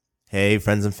Hey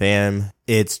friends and fam,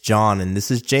 it's John and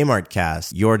this is JMART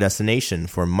Cast, your destination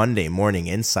for Monday morning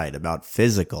insight about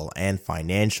physical and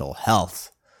financial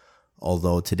health.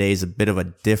 Although today's a bit of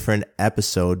a different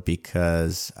episode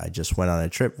because I just went on a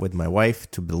trip with my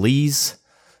wife to Belize.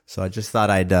 So I just thought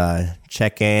I'd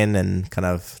check in and kind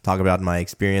of talk about my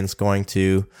experience going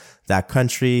to that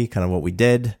country, kind of what we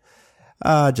did,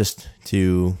 just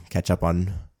to catch up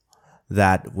on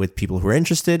that with people who are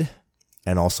interested.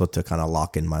 And also to kind of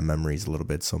lock in my memories a little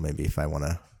bit. So maybe if I want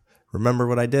to remember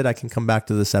what I did, I can come back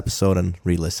to this episode and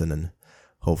re-listen and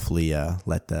hopefully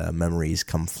let the memories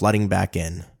come flooding back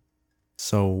in.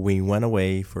 So we went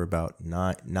away for about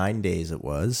nine days it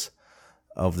was.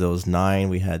 Of those 9,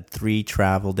 we had 3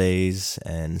 travel days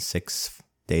and 6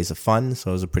 days of fun. So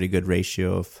it was a pretty good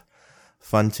ratio of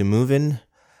fun to move in.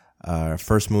 Our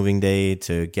first moving day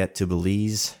to get to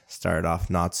Belize started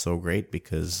off not so great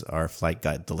because our flight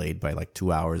got delayed by like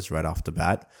 2 hours right off the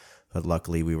bat. But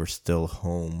luckily we were still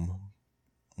home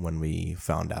when we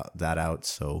found out.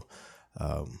 So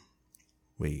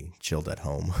we chilled at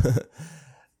home.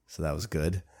 So that was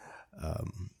good.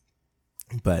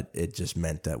 But it just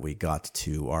meant that we got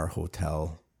to our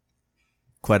hotel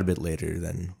quite a bit later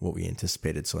than what we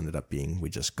anticipated. So it ended up being we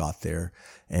just got there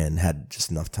and had just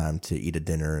enough time to eat a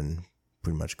dinner and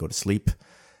pretty much go to sleep.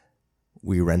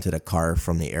 We rented a car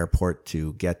from the airport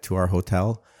to get to our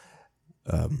hotel,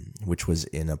 which was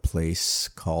in a place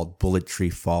called Bullet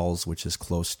Tree Falls, which is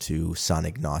close to San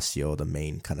Ignacio, the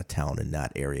main kind of town in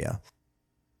that area.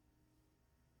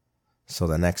 So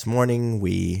the next morning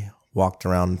we walked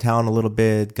around town a little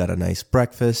bit, got a nice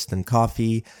breakfast and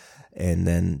coffee, and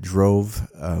then drove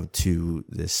to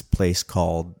this place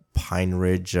called Pine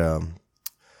Ridge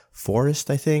Forest,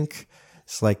 I think.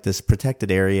 It's like this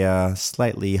protected area,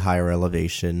 slightly higher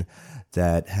elevation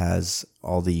that has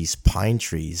all these pine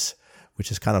trees,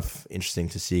 which is kind of interesting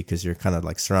to see because you're kind of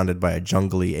like surrounded by a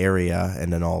jungly area,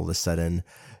 and then all of a sudden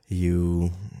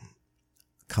you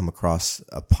come across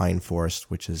a pine forest,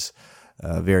 which is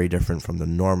very different from the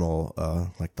normal,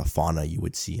 like the fauna you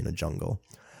would see in a jungle.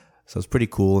 So it's pretty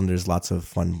cool, and there's lots of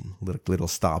fun little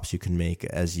stops you can make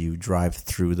as you drive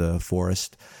through the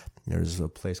forest. There's a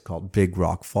place called Big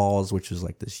Rock Falls, which is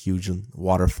like this huge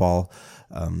waterfall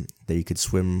that you could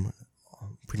swim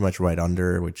pretty much right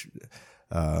under, which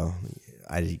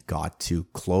I got too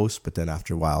close, but then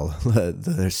after a while,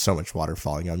 there's so much water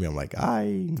falling on me. I'm like,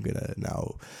 I'm going to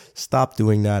now stop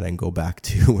doing that and go back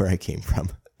to where I came from.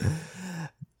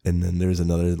 And then there's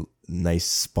another nice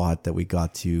spot that we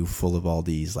got to full of all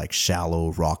these like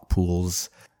shallow rock pools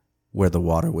where the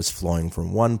water was flowing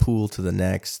from one pool to the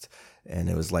next. And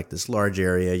it was like this large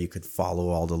area. You could follow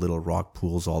all the little rock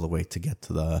pools all the way to get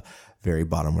to the very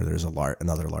bottom where there's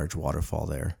another large waterfall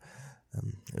there.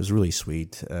 It was really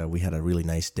sweet. We had a really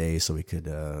nice day, so we could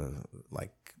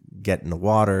like get in the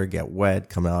water, get wet,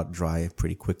 come out, dry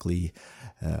pretty quickly,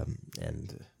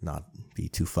 and not be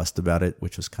too fussed about it,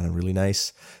 which was kind of really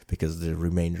nice because the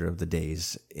remainder of the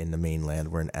days in the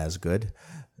mainland weren't as good.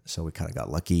 So we kind of got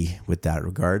lucky with that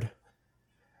regard.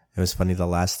 It was funny, the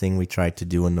last thing we tried to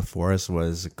do in the forest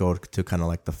was go to kind of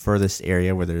like the furthest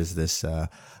area where there's this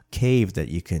cave that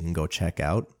you can go check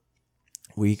out.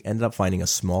 We ended up finding a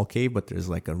small cave, but there's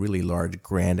like a really large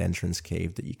grand entrance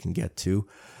cave that you can get to.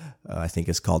 I think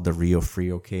it's called the Rio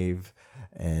Frio Cave.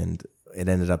 And it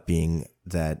ended up being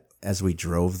that as we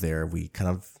drove there, we kind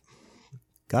of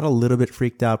got a little bit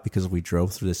freaked out because we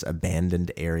drove through this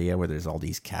abandoned area where there's all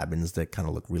these cabins that kind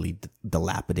of look really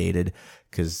dilapidated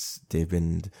because they've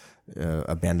been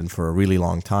abandoned for a really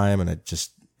long time, and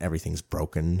everything's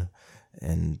broken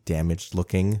and damaged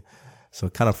looking. So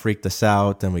it kind of freaked us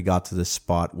out. Then we got to this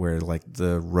spot where like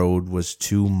the road was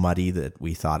too muddy that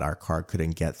we thought our car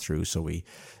couldn't get through. So we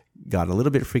got a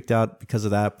little bit freaked out because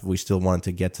of that, but we still wanted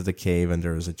to get to the cave, and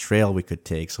there was a trail we could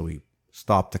take. So we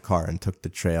stopped the car and took the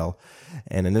trail,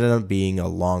 and it ended up being a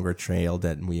longer trail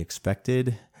than we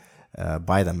expected.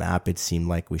 By the map, it seemed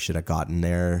like we should have gotten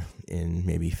there in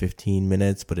maybe 15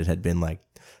 minutes, but it had been like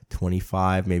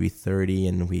 25, maybe 30,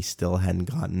 and we still hadn't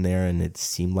gotten there. And it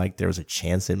seemed like there was a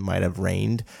chance it might have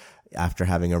rained. After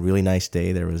having a really nice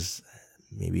day, there was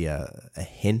maybe a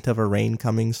hint of a rain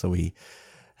coming. So we,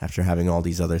 after having all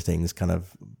these other things kind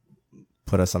of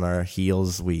put us on our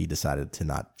heels, we decided to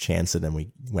not chance it, and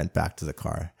we went back to the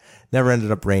car. Never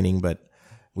ended up raining, but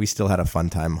we still had a fun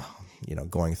time,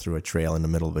 going through a trail in the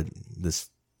middle of this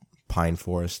pine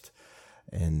forest.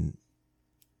 And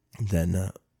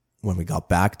then when we got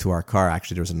back to our car,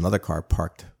 actually there was another car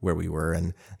parked where we were,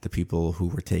 and the people who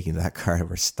were taking that car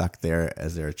were stuck there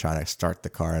as they were trying to start the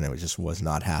car, and it just was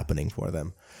not happening for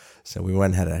them. So we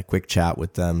went and had a quick chat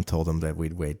with them, told them that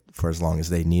we'd wait for as long as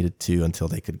they needed to until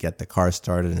they could get the car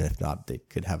started. And if not, they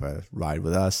could have a ride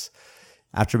with us.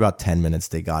 After about 10 minutes,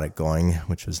 they got it going,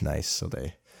 which was nice. So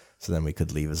then we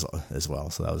could leave as well.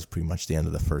 So that was pretty much the end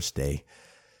of the first day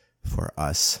for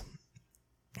us.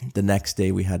 The next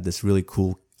day, we had this really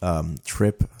cool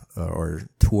trip or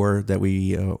tour that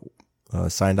we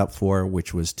signed up for,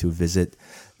 which was to visit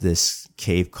this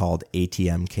cave called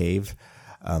ATM Cave.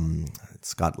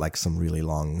 It's got like some really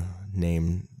long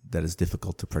name that is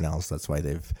difficult to pronounce. That's why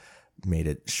they've made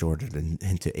it shortened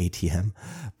into ATM.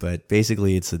 But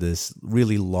basically, it's this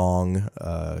really long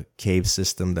cave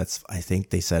system that's, I think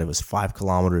they said it was 5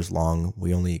 kilometers long.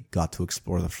 We only got to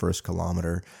explore the first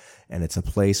kilometer. And it's a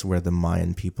place where the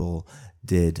Mayan people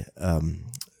did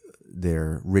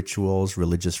their rituals,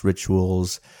 religious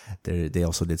rituals. They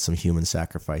also did some human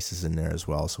sacrifices in there as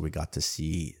well. So we got to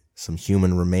see some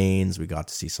human remains. We got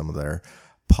to see some of their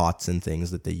pots and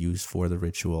things that they used for the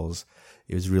rituals.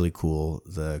 It was really cool.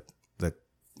 The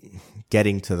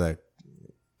getting to the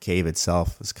cave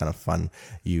itself was kind of fun.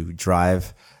 You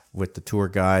drive with the tour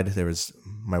guide. There was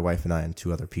my wife and I and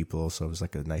 2 other people. So it was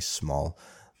like a nice small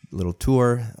little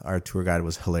tour. Our tour guide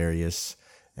was hilarious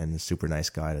and a super nice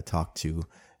guy to talk to.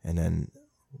 And then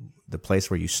the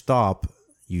place where you stop,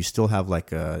 you still have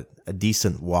like a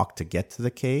decent walk to get to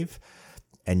the cave,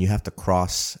 and you have to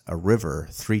cross a river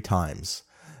 3 times.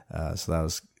 So that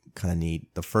was kind of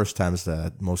neat. The first time is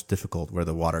the most difficult, where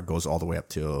the water goes all the way up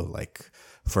to, like,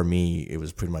 for me, it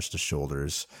was pretty much the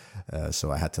shoulders.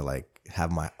 So I had to like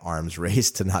have my arms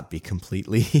raised to not be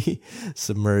completely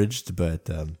submerged. But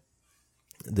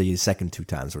the second 2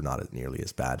 times were not nearly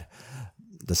as bad.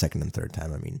 The second and third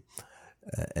time, I mean.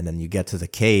 And then you get to the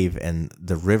cave, and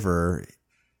the river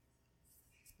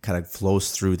kind of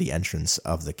flows through the entrance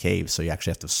of the cave. So you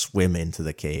actually have to swim into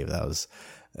the cave. That was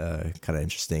kind of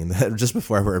interesting. Just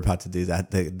before we were about to do that,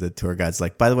 the tour guide's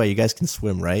like, by the way, you guys can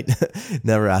swim, right?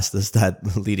 Never asked us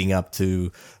that leading up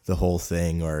to the whole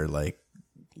thing, or like,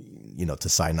 to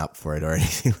sign up for it or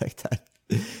anything like that.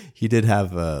 He did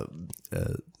have,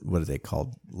 what are they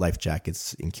called? Life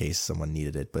jackets in case someone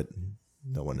needed it, but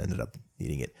no one ended up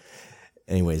needing it.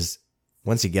 Anyways,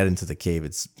 once you get into the cave,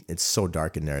 it's so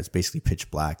dark in there. It's basically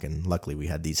pitch black. And luckily we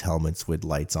had these helmets with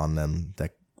lights on them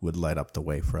that would light up the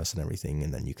way for us and everything.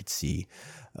 And then you could see,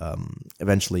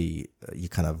 eventually you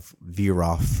kind of veer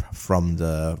off from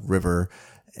the river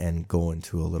and go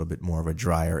into a little bit more of a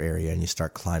drier area, and you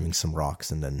start climbing some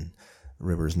rocks, and then the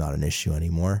river is not an issue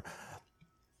anymore.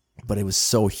 But it was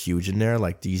so huge in there,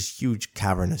 like these huge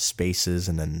cavernous spaces.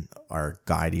 And then our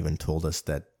guide even told us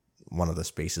that one of the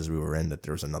spaces we were in, that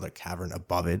there was another cavern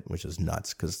above it, which is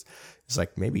nuts, because it's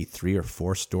like maybe 3 or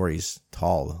 4 stories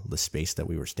tall, the space that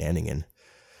we were standing in.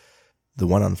 The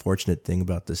one unfortunate thing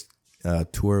about this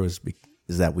tour is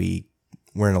that we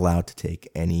weren't allowed to take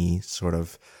any sort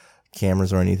of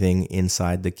cameras or anything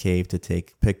inside the cave to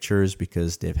take pictures,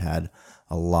 because they've had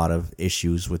a lot of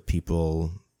issues with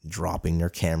people dropping their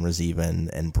cameras even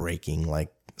and breaking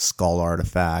like skull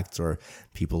artifacts, or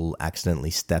people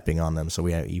accidentally stepping on them. So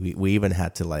we even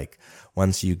had to, like,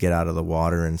 once you get out of the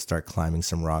water and start climbing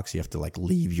some rocks, you have to like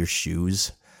leave your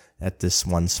shoes at this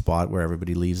one spot where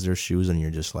everybody leaves their shoes, and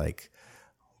you're just like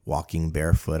walking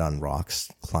barefoot on rocks,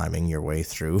 climbing your way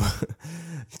through,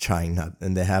 trying not.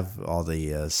 And they have all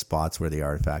the spots where the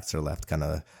artifacts are left kind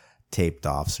of taped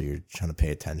off, so you're trying to pay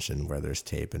attention where there's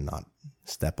tape and not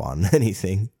step on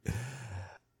anything.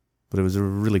 But it was a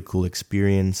really cool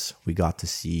experience. We got to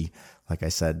see, like I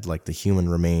said, like the human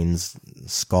remains,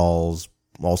 skulls,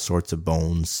 all sorts of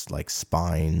bones, like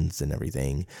spines and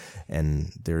everything.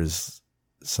 And there's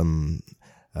some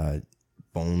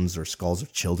bones or skulls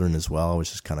of children as well,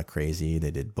 which is kind of crazy.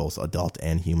 They did both adult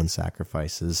and human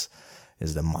sacrifices,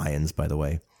 as the Mayans, by the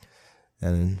way.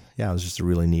 And yeah, it was just a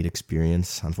really neat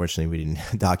experience. Unfortunately, we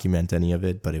didn't document any of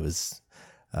it, but it was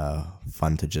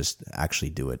fun to just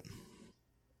actually do it.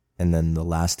 And then the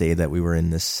last day that we were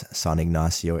in this San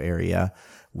Ignacio area,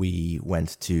 we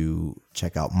went to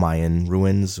check out Mayan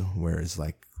ruins, where it's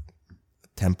like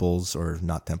temples, or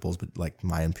not temples, but like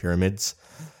Mayan pyramids.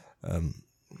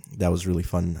 That was really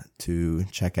fun to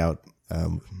check out,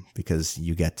 because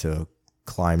you get to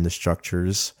climb the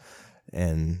structures,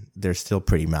 and they're still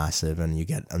pretty massive, and you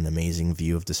get an amazing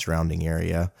view of the surrounding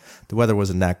area. The weather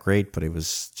wasn't that great, but it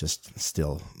was just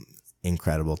still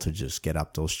incredible to just get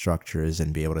up those structures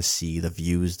and be able to see the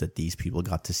views that these people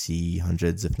got to see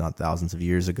hundreds, if not thousands of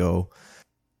years ago.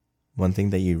 One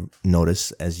thing that you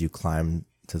notice as you climb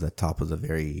to the top of the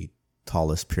very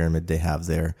tallest pyramid they have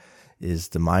there is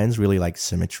the Mayans really like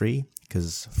symmetry,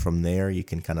 because from there you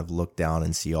can kind of look down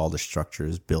and see all the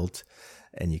structures built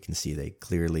And you can see they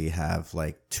clearly have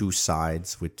like two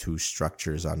sides with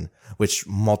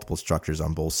multiple structures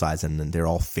on both sides, and then they're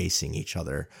all facing each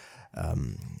other.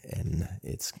 And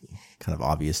it's kind of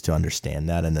obvious to understand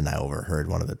that. And then I overheard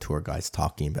one of the tour guides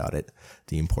talking about it,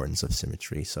 the importance of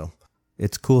symmetry. So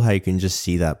it's cool how you can just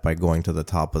see that by going to the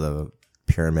top of the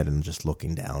pyramid and just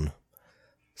looking down.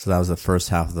 So that was the first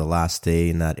half of the last day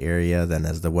in that area. Then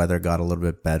as the weather got a little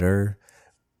bit better,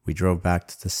 we drove back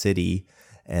to the city,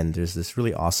 and there's this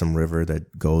really awesome river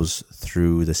that goes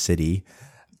through the city,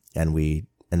 and we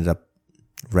ended up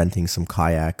renting some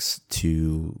kayaks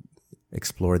to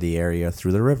explore the area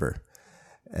through the river.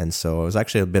 And so it was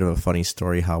actually a bit of a funny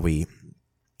story how we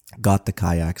got the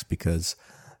kayaks, because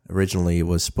originally it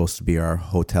was supposed to be our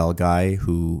hotel guy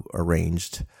who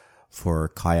arranged for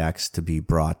kayaks to be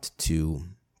brought to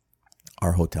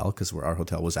our hotel, because our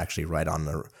hotel was actually right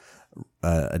on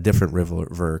a different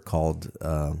river called,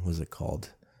 what was it called?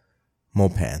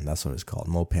 Mopan. That's what it's called,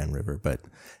 Mopan River. But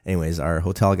anyways, our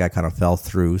hotel guy kind of fell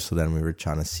through, so then we were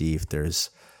trying to see if there's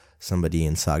somebody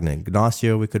in San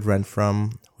Ignacio we could rent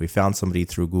from. We found somebody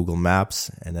through Google Maps,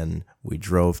 and then we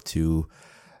drove to,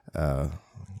 where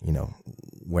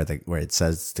it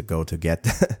says to go to get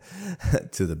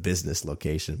to the business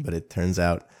location. But it turns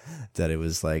out that it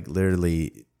was like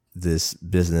literally this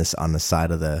business on the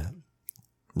side of the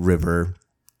river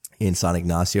in San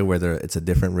Ignacio, where it's a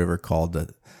different river called the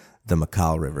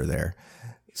Macau River there.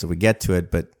 So we get to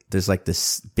it, but there's like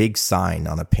this big sign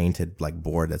on a painted like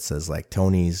board that says like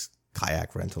Tony's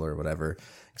kayak rental or whatever,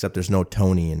 except there's no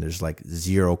Tony, and there's like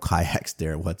zero kayaks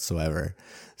there whatsoever.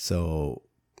 So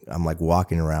I'm like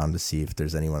walking around to see if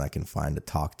there's anyone I can find to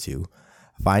talk to.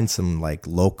 Find some like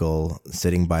local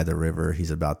sitting by the river.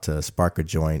 He's about to spark a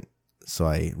joint. So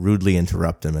I rudely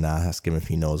interrupt him and ask him if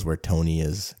he knows where Tony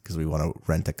is, because we want to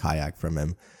rent a kayak from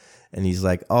him. And he's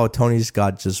like, oh, Tony's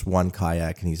got just one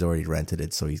kayak and he's already rented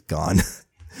it, so he's gone.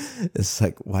 It's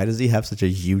like, why does he have such a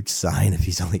huge sign if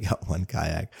he's only got one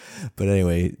kayak? But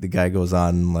anyway, the guy goes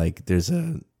on, like,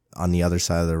 on the other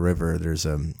side of the river, there's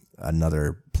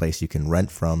another place you can rent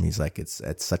from. He's like, it's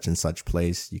at such and such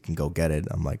place, you can go get it.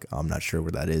 I'm like, I'm not sure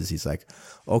where that is. He's like,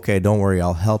 okay, don't worry,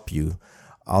 I'll help you.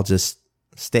 I'll just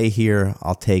stay here.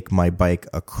 I'll take my bike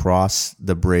across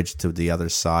the bridge to the other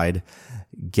side,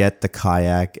 get the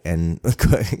kayak, and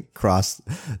cross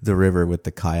the river with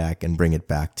the kayak and bring it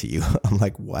back to you. I'm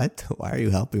like, what? Why are you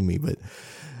helping me? But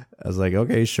I was like,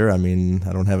 okay, sure. I mean,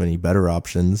 I don't have any better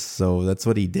options. So that's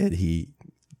what he did. He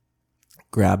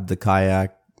grabbed the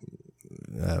kayak,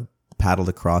 paddled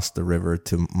across the river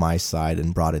to my side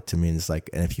and brought it to me. And it's like,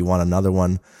 and if you want another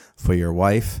one for your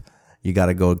wife, you got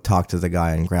to go talk to the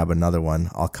guy and grab another one.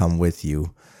 I'll come with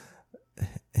you.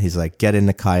 He's like, get in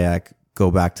the kayak,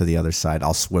 go back to the other side.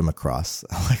 I'll swim across.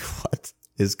 I'm like, what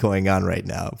is going on right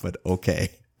now? But okay.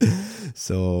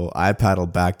 So I paddle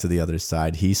back to the other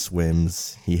side. He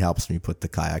swims. He helps me put the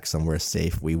kayak somewhere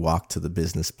safe. We walk to the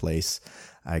business place.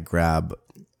 I grab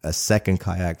a second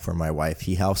kayak for my wife.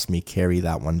 He helps me carry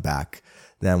that one back.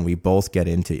 Then we both get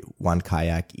into one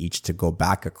kayak each to go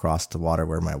back across the water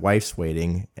where my wife's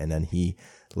waiting. And then he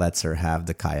lets her have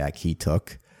the kayak he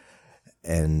took.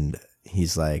 And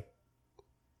he's like,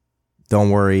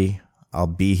 don't worry, I'll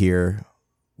be here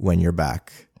when you're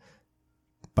back.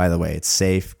 By the way, it's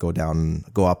safe. Go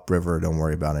upriver. Don't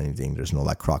worry about anything. There's no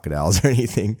like crocodiles or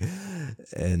anything.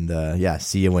 And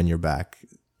see you when you're back.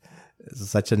 It's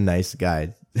such a nice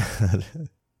guy.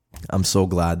 I'm so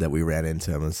glad that we ran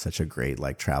into him. It's such a great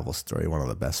like travel story. One of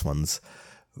the best ones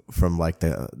from like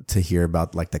to hear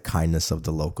about like the kindness of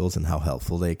the locals and how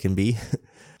helpful they can be.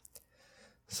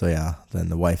 So yeah, then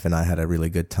the wife and I had a really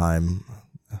good time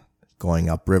going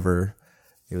upriver.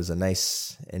 It was a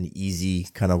nice and easy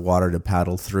kind of water to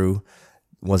paddle through.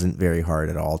 It wasn't very hard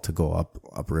at all to go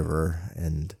upriver,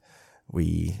 and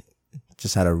we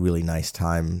just had a really nice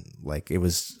time. Like, it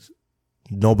was,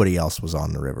 nobody else was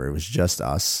on the river. It was just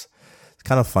us. It's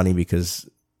kind of funny because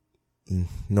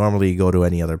normally you go to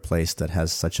any other place that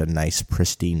has such a nice,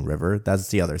 pristine river. That's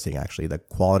the other thing, actually. The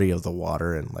quality of the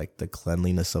water and like the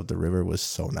cleanliness of the river was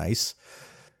so nice.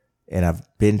 And I've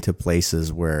been to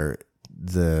places where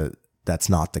that's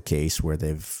not the case, where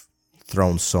they've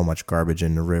thrown so much garbage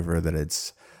in the river that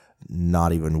it's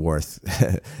not even worth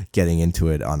getting into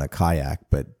it on a kayak.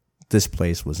 But this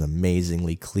place was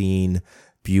amazingly clean,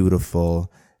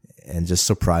 beautiful, and just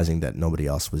surprising that nobody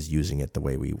else was using it the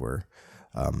way we were.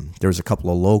 There was a couple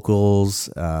of locals.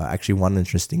 Actually, one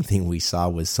interesting thing we saw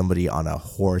was somebody on a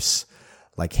horse,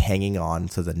 like hanging on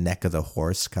to the neck of the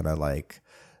horse, kind of like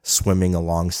swimming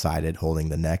alongside it, holding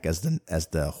the neck as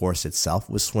the horse itself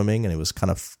was swimming. And it was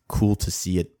kind of cool to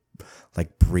see it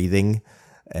like breathing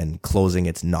and closing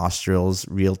its nostrils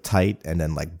real tight and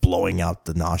then like blowing out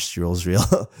the nostrils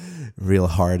real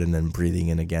hard and then breathing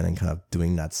in again and kind of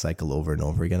doing that cycle over and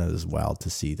over again. It was wild to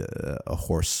see a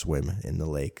horse swim in the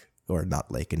lake, or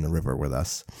not lake, in the river with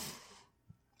us.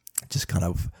 Just kind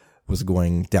of was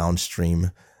going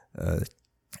downstream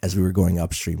as we were going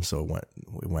upstream, so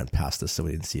we went past us, so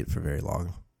we didn't see it for very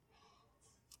long.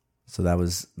 So that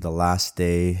was the last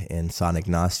day in San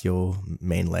Ignacio,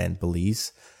 mainland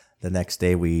Belize. The next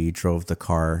day we drove the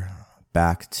car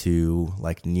back to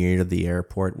like near the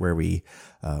airport where we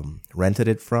rented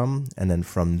it from, and then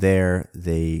from there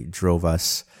they drove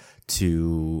us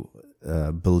to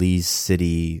Belize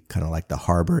City, kind of like the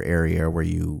harbor area where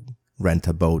you rent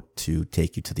a boat to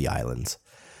take you to the islands.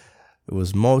 It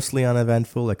was mostly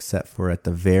uneventful except for at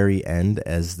the very end,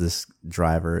 as this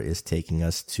driver is taking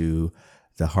us to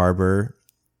the harbor.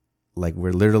 Like,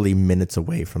 we're literally minutes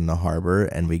away from the harbor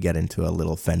and we get into a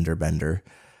little fender bender.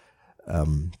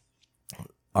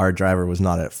 Our driver was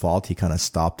not at fault. He kind of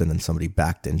stopped and then somebody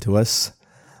backed into us.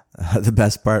 The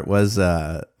best part was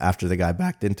after the guy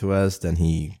backed into us, then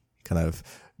he kind of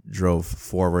drove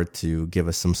forward to give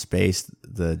us some space.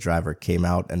 The driver came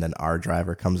out and then our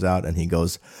driver comes out and he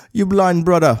goes, "You blind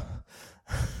brother."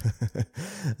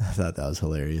 I thought that was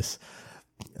hilarious.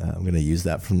 I'm going to use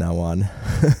that from now on.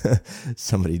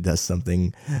 Somebody does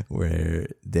something where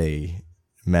they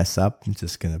mess up, I'm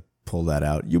just going to pull that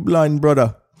out. "You blind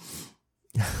brother."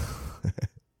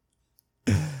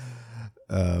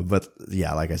 But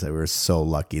yeah, like I said, we were so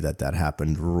lucky that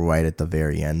happened right at the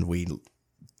very end. We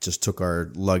just took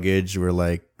our luggage. We're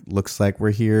like, "Looks like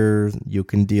we're here. You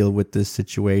can deal with this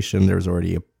situation." There was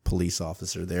already a police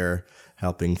officer there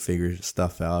helping figure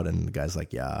stuff out. And the guy's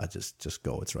like, "Yeah, just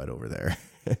go. It's right over there."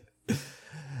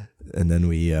 And then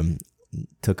we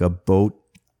took a boat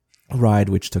ride,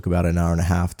 which took about an hour and a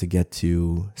half to get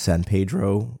to San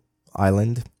Pedro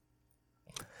Island.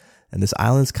 And this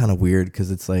island's kind of weird because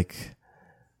it's like,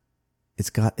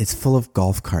 it's full of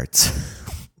golf carts.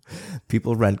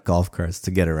 People rent golf carts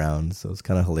to get around. So it's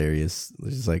kind of hilarious.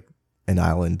 There's like an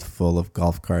island full of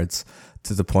golf carts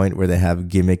to the point where they have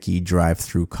gimmicky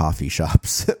drive-through coffee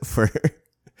shops for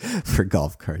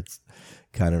golf carts.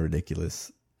 Kind of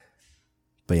ridiculous.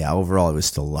 But yeah, overall, it was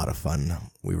still a lot of fun.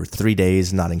 We were 3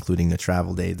 days, not including the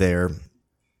travel day there.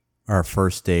 Our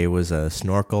first day was a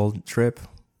snorkel trip,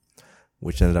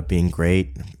 which ended up being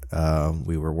great.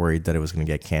 We were worried that it was going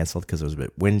to get canceled because it was a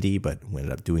bit windy, but we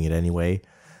ended up doing it anyway.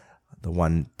 The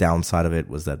one downside of it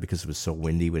was that because it was so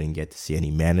windy, we didn't get to see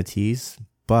any manatees.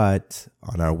 But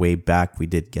on our way back, we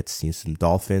did get to see some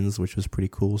dolphins, which was pretty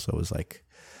cool. So it was like,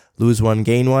 lose one,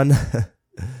 gain one.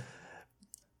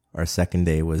 Our second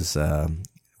day was,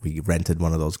 we rented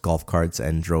one of those golf carts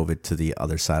and drove it to the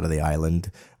other side of the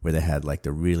island where they had like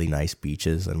the really nice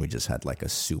beaches. And we just had like a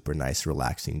super nice,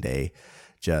 relaxing day.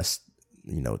 Just,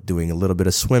 doing a little bit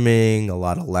of swimming, a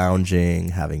lot of lounging,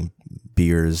 having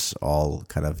beers all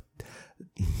kind of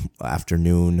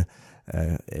afternoon.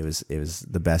 It was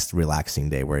the best relaxing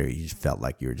day where you felt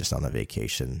like you were just on a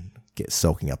vacation,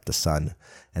 soaking up the sun.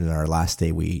 And then our last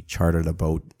day, we chartered a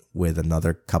boat with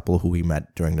another couple who we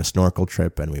met during the snorkel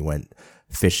trip, and we went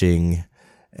fishing.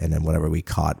 And then whatever we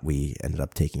caught, we ended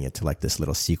up taking it to like this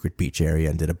little secret beach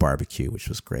area and did a barbecue, which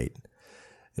was great.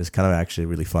 It was kind of actually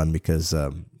really fun because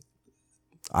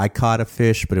I caught a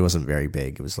fish, but it wasn't very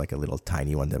big. It was like a little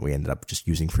tiny one that we ended up just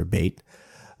using for bait.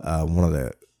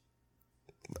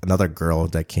 Another girl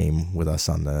that came with us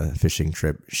on the fishing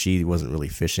trip, she wasn't really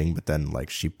fishing, but then like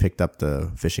she picked up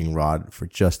the fishing rod for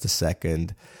just a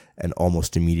second and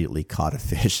almost immediately caught a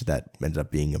fish that ended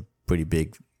up being a pretty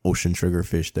big ocean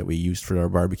triggerfish that we used for our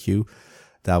barbecue.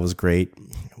 That was great.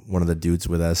 One of the dudes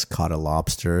with us caught a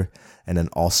lobster. And then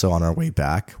also on our way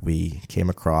back, we came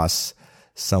across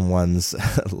someone's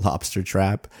lobster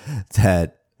trap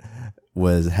that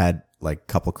had like a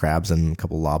couple crabs and a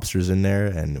couple lobsters in there,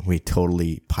 and we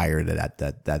totally pirated at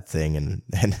that thing and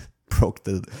broke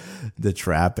the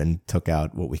trap and took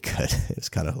out what we could. It was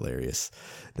kind of hilarious.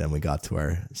 Then we got to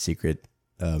our secret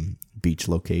beach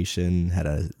location, had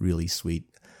a really sweet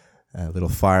little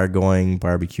fire going,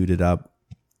 barbecued it up.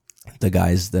 The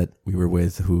guys that we were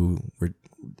with who were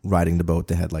riding the boat,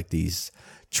 they had like these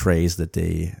trays that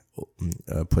they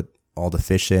put all the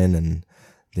fish in, and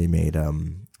they made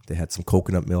they had some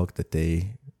coconut milk that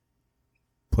they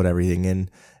put everything in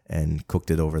and cooked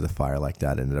it over the fire like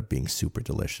that. It ended up being super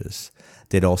delicious.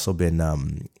 They'd also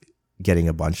been getting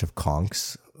a bunch of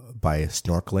conchs by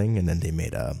snorkeling, and then they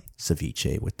made a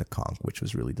ceviche with the conch, which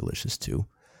was really delicious too.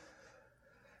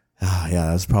 Yeah,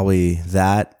 that was probably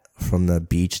that from the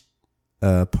beach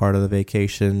part of the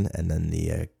vacation, and then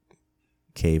the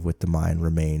cave with the Mayan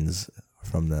remains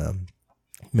from the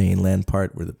mainland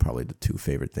part were probably the two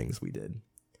favorite things we did.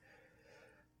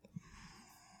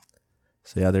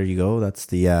 So yeah, there you go. That's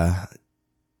the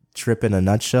trip in a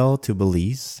nutshell to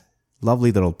Belize.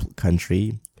 Lovely little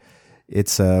country.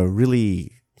 It's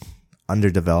really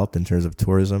underdeveloped in terms of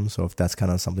tourism. So if that's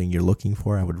kind of something you're looking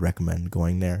for, I would recommend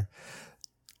going there.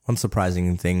 One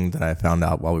surprising thing that I found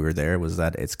out while we were there was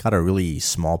that it's got a really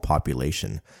small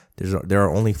population. There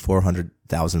are only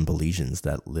 400,000 Belizeans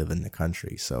that live in the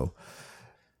country. So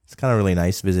it's kind of really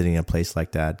nice visiting a place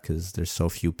like that because there's so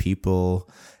few people,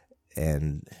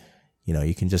 and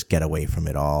you can just get away from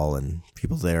it all. And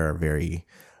people there are very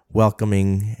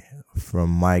welcoming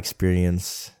from my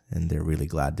experience, and they're really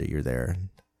glad that you're there.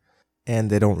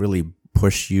 And they don't really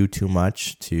push you too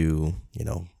much to,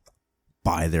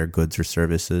 buy their goods or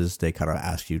services. They kind of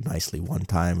ask you nicely one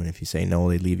time, and if you say no,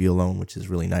 they leave you alone, which is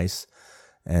really nice,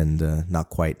 and not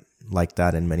quite like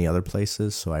that in many other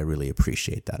places. So I really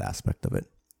appreciate that aspect of it.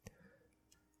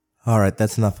 All right,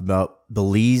 that's enough about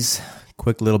Belize.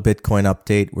 Quick little Bitcoin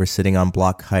update. We're sitting on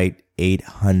block height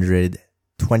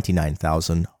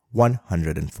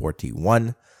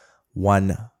 829,141.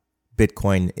 One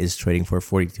Bitcoin is trading for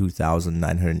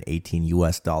 $42,918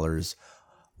 US.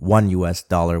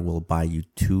 $1 will buy you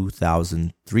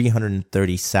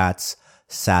 2,330 sats.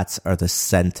 Sats are the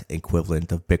cent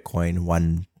equivalent of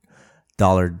Bitcoin.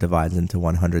 $1 divides into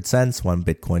 100 cents. One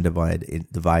Bitcoin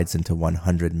divides into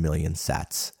 100 million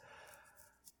sats.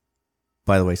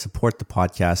 By the way, support the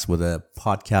podcast with a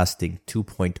podcasting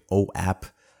 2.0 app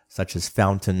such as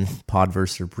Fountain,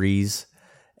 Podverse, or Breeze.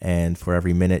 And for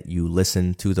every minute you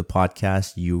listen to the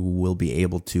podcast, you will be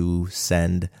able to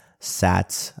send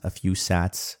sats, a few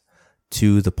sats,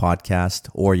 to the podcast,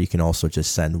 or you can also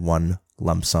just send one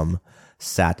lump sum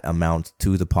sat amount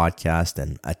to the podcast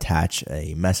and attach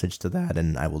a message to that,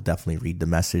 and I will definitely read the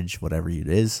message, whatever it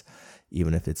is,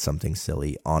 even if it's something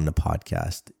silly on the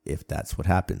podcast, if that's what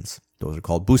happens. Those are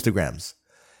called boostergrams.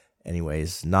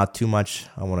 Anyways, not too much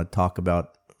I want to talk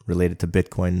about related to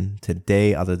Bitcoin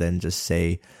today, other than just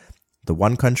say the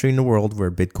one country in the world where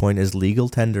Bitcoin is legal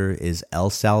tender is El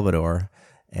Salvador.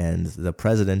 And the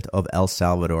president of El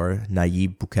Salvador,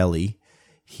 Nayib Bukele,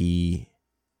 he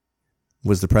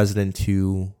was the president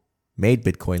who made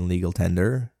Bitcoin legal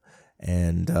tender.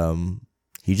 And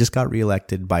he just got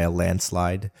reelected by a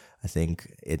landslide. I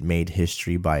think it made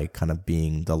history by kind of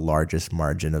being the largest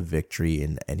margin of victory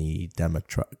in any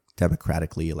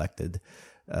democratically elected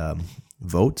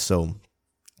vote. So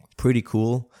pretty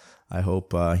cool. I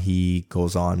hope he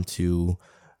goes on to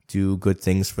do good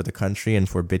things for the country and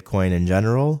for Bitcoin in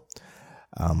general.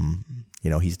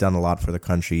 He's done a lot for the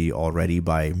country already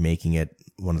by making it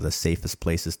one of the safest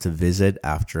places to visit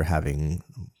after having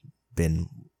been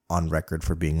on record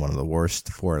for being one of the worst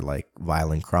for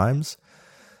violent crimes.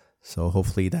 So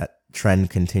hopefully that trend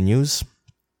continues,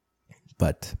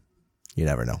 but you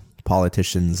never know.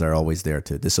 Politicians are always there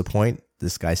to disappoint.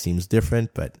 This guy seems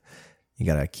different, but you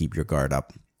got to keep your guard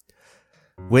up.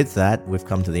 With that, we've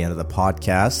come to the end of the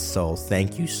podcast, so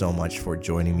thank you so much for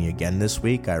joining me again this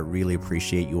week. I really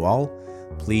appreciate you all.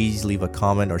 Please leave a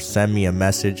comment or send me a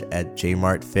message at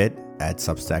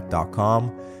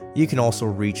jmartfit@substack.com. You can also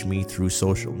reach me through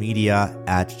social media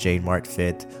at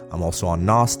JMARTfit. I'm also on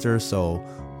Nostr, so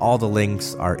all the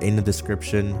links are in the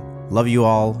description. Love you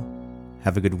all.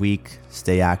 Have a good week.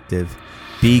 Stay active.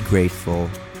 Be grateful.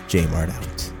 JMART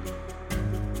out.